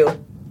you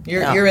too.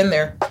 You're in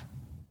there.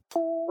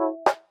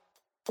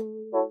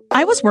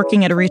 I was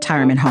working at a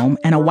retirement home,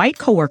 and a white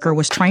coworker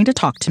was trying to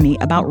talk to me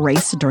about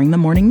race during the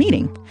morning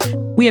meeting.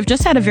 We have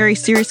just had a very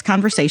serious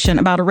conversation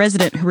about a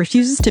resident who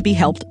refuses to be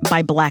helped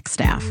by black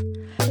staff.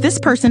 This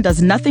person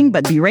does nothing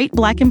but berate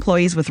black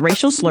employees with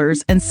racial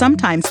slurs and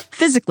sometimes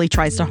physically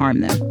tries to harm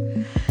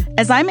them.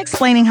 As I'm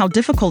explaining how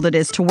difficult it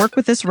is to work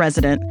with this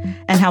resident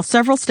and how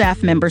several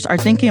staff members are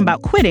thinking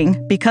about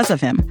quitting because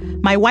of him,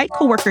 my white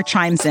coworker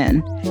chimes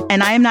in,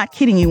 and I am not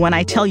kidding you when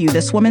I tell you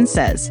this woman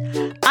says,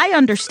 I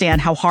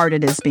understand how hard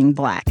it is being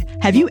black.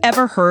 Have you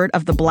ever heard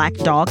of the Black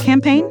Dog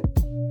campaign?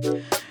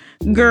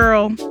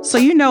 Girl, so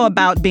you know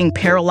about being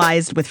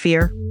paralyzed with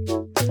fear?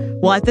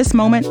 Well, at this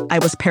moment, I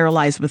was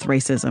paralyzed with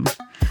racism.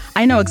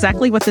 I know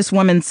exactly what this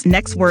woman's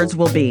next words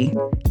will be,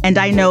 and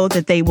I know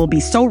that they will be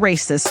so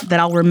racist that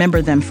I'll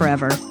remember them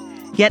forever.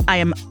 Yet I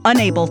am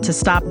unable to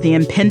stop the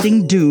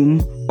impending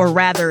doom, or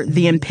rather,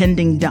 the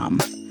impending dumb.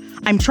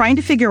 I'm trying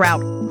to figure out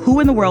who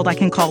in the world I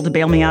can call to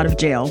bail me out of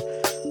jail.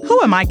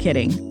 Who am I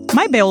kidding?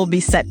 My bail will be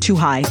set too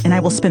high, and I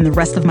will spend the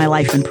rest of my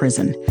life in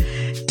prison.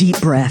 Deep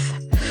breath.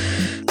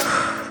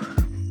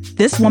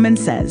 This woman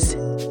says,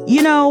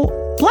 you know,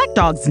 black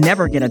dogs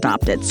never get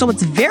adopted, so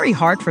it's very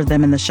hard for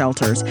them in the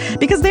shelters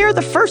because they are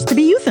the first to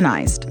be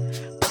euthanized.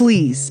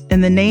 Please,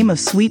 in the name of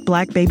sweet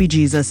black baby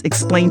Jesus,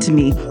 explain to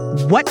me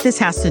what this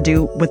has to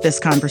do with this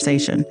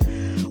conversation.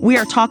 We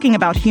are talking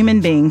about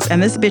human beings,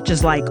 and this bitch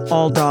is like,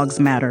 all dogs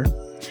matter.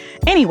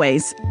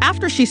 Anyways,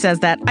 after she says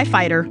that, I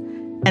fight her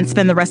and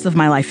spend the rest of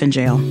my life in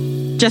jail.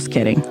 Just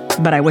kidding,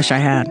 but I wish I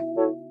had.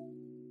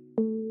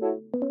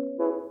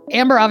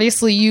 Amber,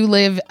 obviously you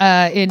live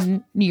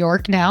in New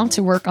York now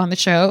to work on the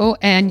show.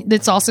 And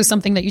it's also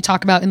something that you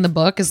talk about in the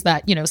book is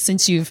that, you know,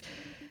 since you've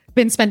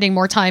been spending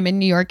more time in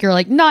New York, you're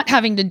like not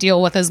having to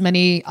deal with as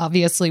many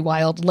obviously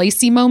wild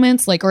Lacey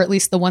moments, like, or at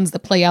least the ones that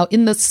play out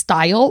in the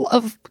style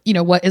of, you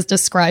know, what is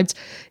described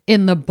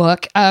in the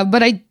book.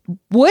 But I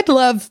would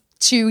love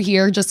to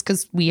hear, just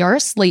because we are a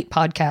Slate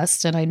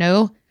podcast and I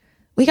know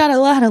we got a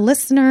lot of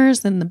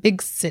listeners in the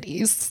big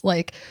cities,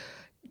 like,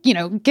 you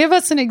know, give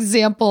us an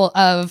example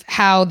of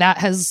how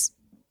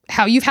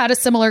you've had a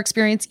similar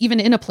experience even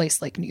in a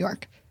place like New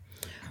York.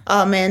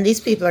 Oh man,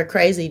 these people are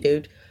crazy,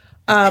 dude.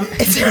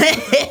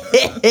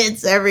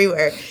 It's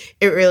everywhere.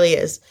 It really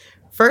is.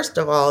 First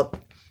of all,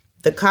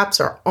 the cops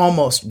are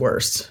almost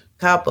worse.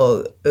 Cop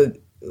will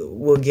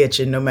get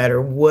you no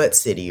matter what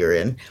city you're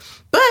in.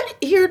 But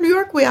here in New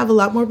York, we have a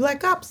lot more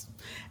black cops,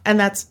 and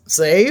that's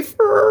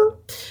safer.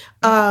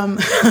 But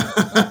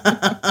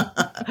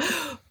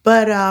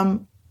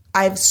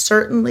I've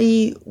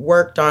certainly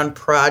worked on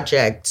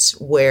projects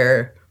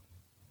where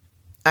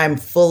I'm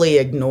fully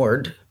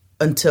ignored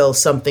until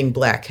something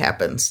black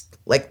happens.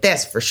 Like,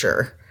 that's for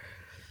sure.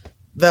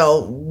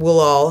 We'll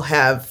all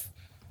have,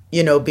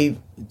 you know, be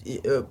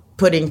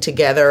putting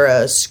together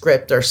a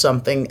script or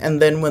something.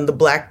 And then when the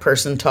black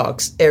person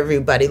talks,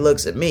 everybody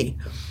looks at me.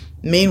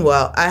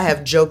 Meanwhile, I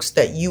have jokes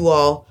that you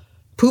all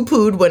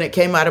poo-pooed when it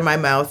came out of my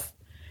mouth.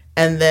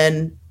 And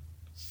then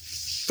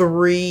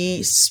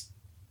 3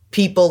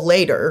 people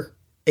later,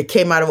 it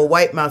came out of a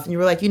white mouth. And you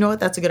were like, you know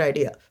what? That's a good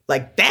idea.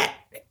 Like that.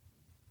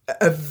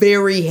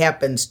 Very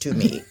happens to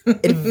me.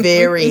 It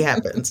very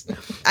happens.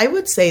 I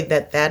would say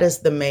that is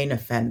the main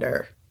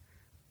offender.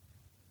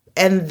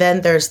 And then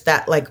there's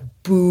that like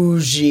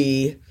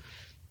bougie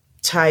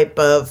type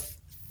of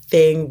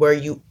thing where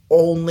you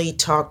only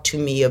talk to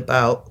me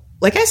about,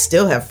 like, I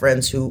still have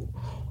friends who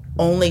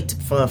only,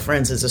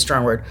 friends is a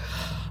strong word,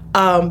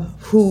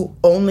 who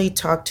only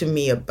talk to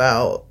me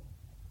about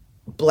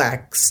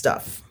black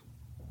stuff.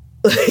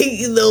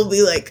 They'll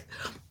be like,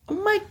 oh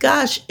my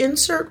gosh,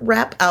 insert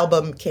rap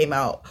album came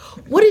out.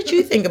 What did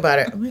you think about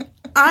it? I'm like,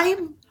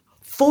 I'm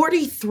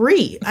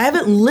 43. I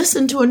haven't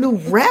listened to a new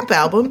rap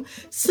album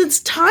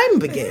since time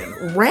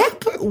began.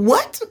 Rap?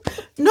 What?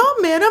 No,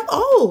 man, I'm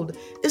old.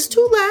 It's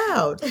too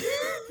loud.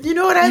 You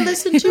know what I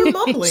listen to?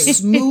 Mumbling.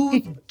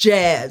 Smooth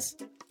jazz.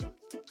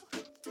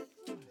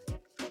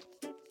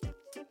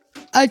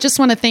 I just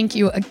want to thank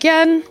you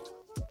again.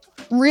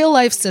 Real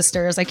life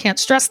sisters. I can't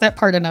stress that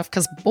part enough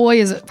because boy,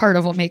 is it part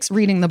of what makes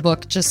reading the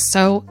book just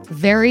so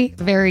very,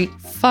 very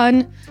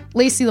fun.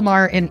 Lacey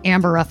Lamar and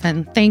Amber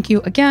Ruffin, thank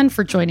you again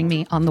for joining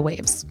me on The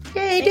Waves.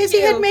 Yay,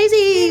 Daisy and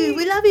Maisie.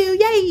 We love you.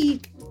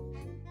 Yay.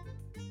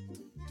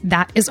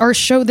 That is our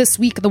show this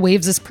week. The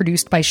Waves is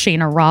produced by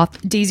Shayna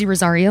Roth. Daisy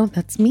Rosario,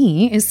 that's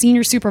me, is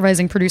senior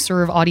supervising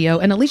producer of audio,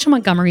 and Alicia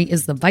Montgomery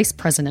is the vice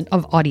president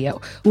of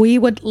audio. We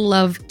would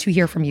love to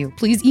hear from you.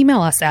 Please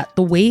email us at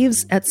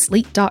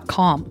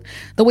thewaves@slate.com.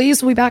 The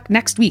Waves will be back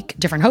next week.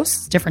 Different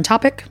hosts, different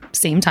topic,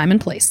 same time and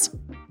place.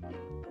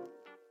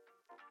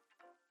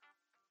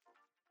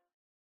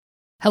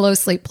 Hello,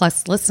 Slate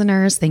Plus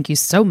listeners. Thank you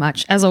so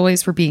much, as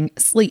always, for being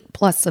Slate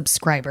Plus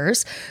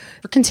subscribers.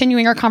 We're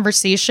continuing our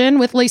conversation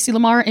with Lacey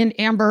Lamar and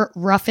Amber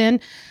Ruffin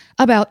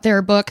about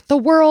their book, The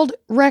World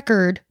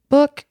Record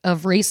Book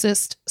of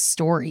Racist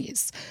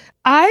Stories.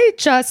 I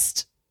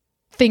just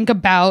think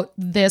about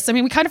this. I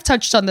mean, we kind of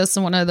touched on this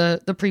in one of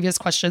the previous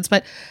questions,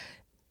 but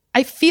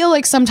I feel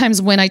like sometimes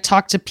when I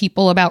talk to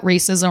people about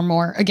racism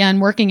or,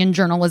 again, working in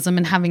journalism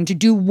and having to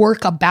do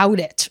work about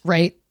it,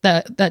 right?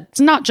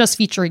 That's not just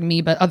featuring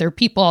me, but other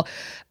people.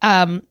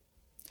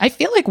 I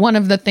feel like one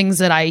of the things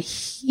that I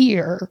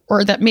hear,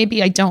 or that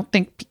maybe I don't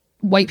think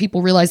white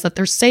people realize that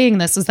they're saying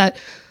this, is that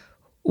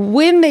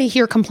when they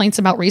hear complaints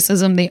about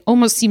racism, they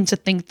almost seem to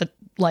think that,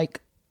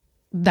 like,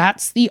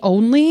 that's the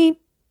only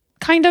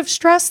kind of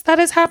stress that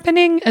is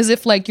happening, as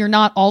if, like, you're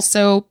not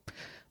also,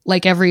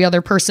 like every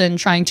other person,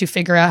 trying to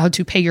figure out how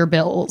to pay your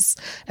bills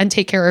and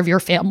take care of your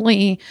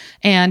family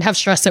and have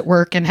stress at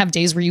work and have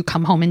days where you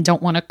come home and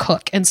don't want to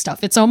cook and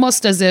stuff. It's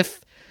almost as if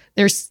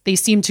they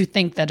seem to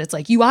think that it's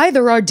like you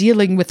either are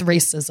dealing with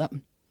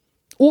racism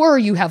or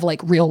you have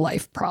like real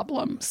life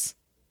problems.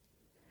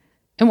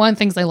 And one of the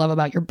things I love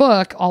about your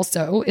book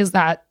also is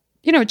that,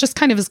 you know, it just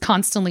kind of is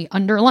constantly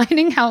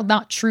underlining how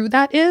not true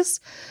that is.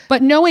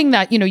 But knowing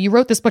that, you know, you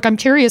wrote this book, I'm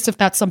curious if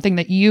that's something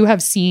that you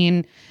have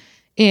seen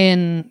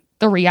in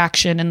the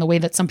reaction and the way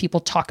that some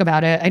people talk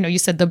about it. I know you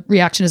said the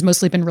reaction has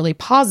mostly been really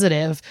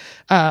positive,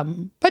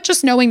 but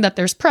just knowing that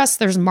there's press,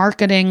 there's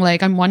marketing,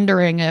 like I'm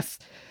wondering if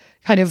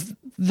kind of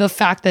the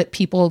fact that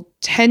people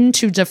tend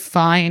to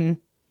define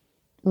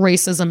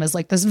racism as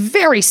like this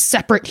very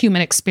separate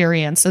human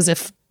experience, as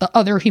if the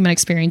other human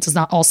experience is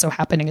not also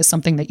happening, is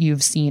something that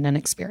you've seen and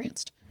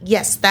experienced.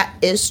 Yes, that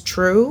is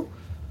true.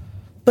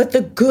 But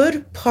the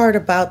good part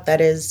about that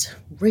is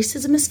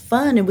racism is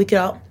fun and we could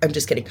all, I'm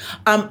just kidding.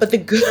 But the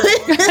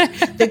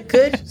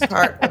good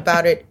part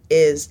about it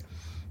is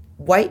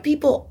white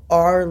people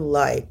are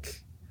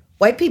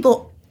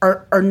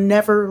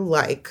never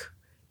like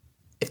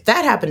if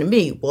that happened to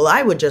me, well,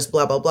 I would just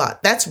blah, blah, blah.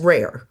 That's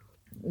rare.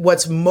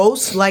 What's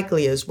most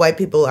likely is white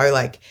people are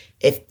like,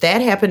 if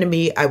that happened to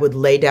me, I would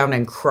lay down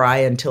and cry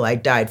until I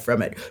died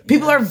from it.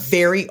 People are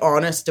very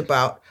honest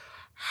about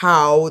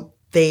how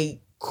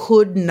they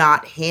could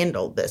not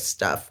handle this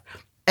stuff.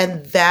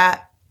 And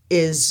that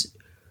makes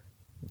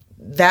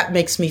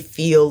me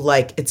feel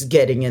like it's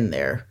getting in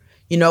there.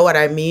 You know what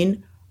I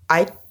mean?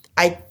 I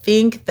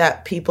think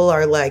that people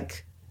are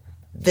like,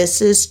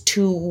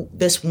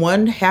 this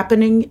one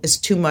happening is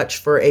too much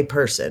for a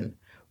person.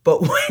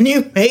 But when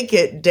you make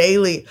it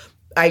daily,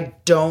 I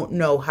don't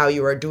know how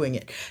you are doing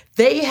it.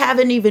 They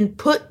haven't even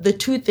put the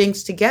two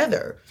things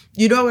together.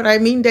 You know what I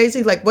mean,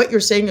 Daisy? Like what you're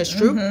saying is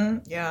true.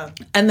 Mm-hmm. Yeah.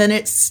 And then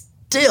it's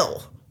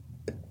still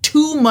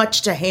too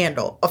much to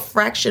handle. A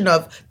fraction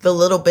of the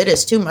little bit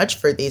is too much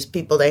for these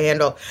people to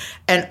handle.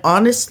 And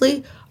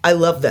honestly, I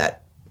love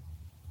that.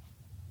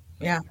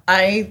 Yeah.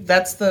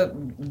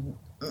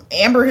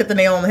 Amber hit the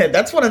nail on the head.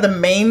 That's one of the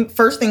main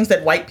first things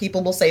that white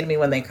people will say to me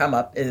when they come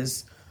up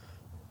is,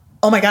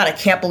 oh my God, I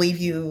can't believe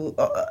you,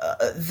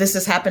 this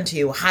has happened to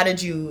you. How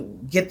did you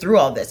get through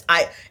all this?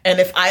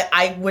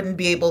 I wouldn't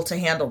be able to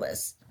handle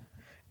this.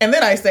 And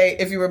then I say,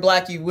 if you were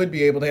Black, you would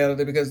be able to handle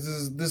it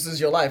because this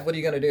is your life. What are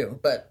you going to do?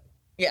 But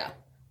yeah,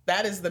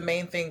 that is the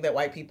main thing that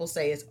white people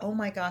say is, oh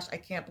my gosh, I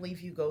can't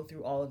believe you go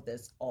through all of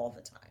this all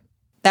the time.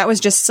 That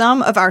was just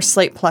some of our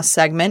Slate Plus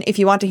segment. If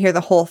you want to hear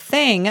the whole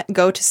thing,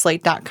 go to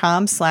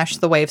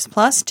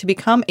slate.com/thewavesplus to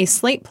become a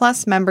Slate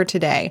Plus member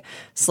today.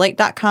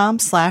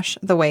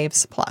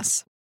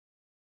 Slate.com/thewavesplus.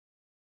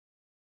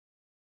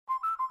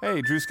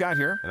 Hey, Drew Scott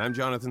here, and I'm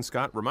Jonathan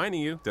Scott,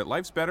 reminding you that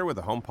life's better with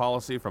a home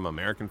policy from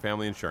American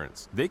Family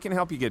Insurance. They can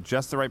help you get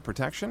just the right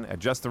protection at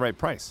just the right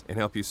price and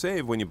help you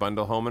save when you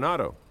bundle home and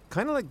auto.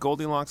 Kind of like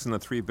Goldilocks and the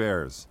Three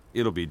Bears.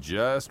 It'll be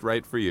just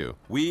right for you.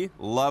 We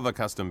love a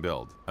custom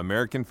build.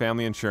 American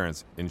Family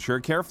Insurance.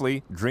 Insure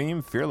carefully,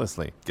 dream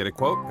fearlessly. Get a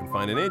quote and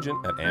find an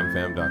agent at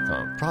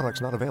amfam.com.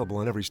 Products not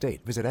available in every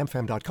state. Visit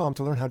amfam.com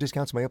to learn how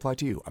discounts may apply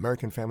to you.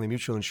 American Family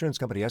Mutual Insurance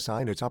Company, SI,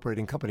 and its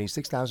operating company,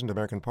 6000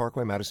 American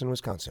Parkway, Madison,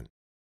 Wisconsin.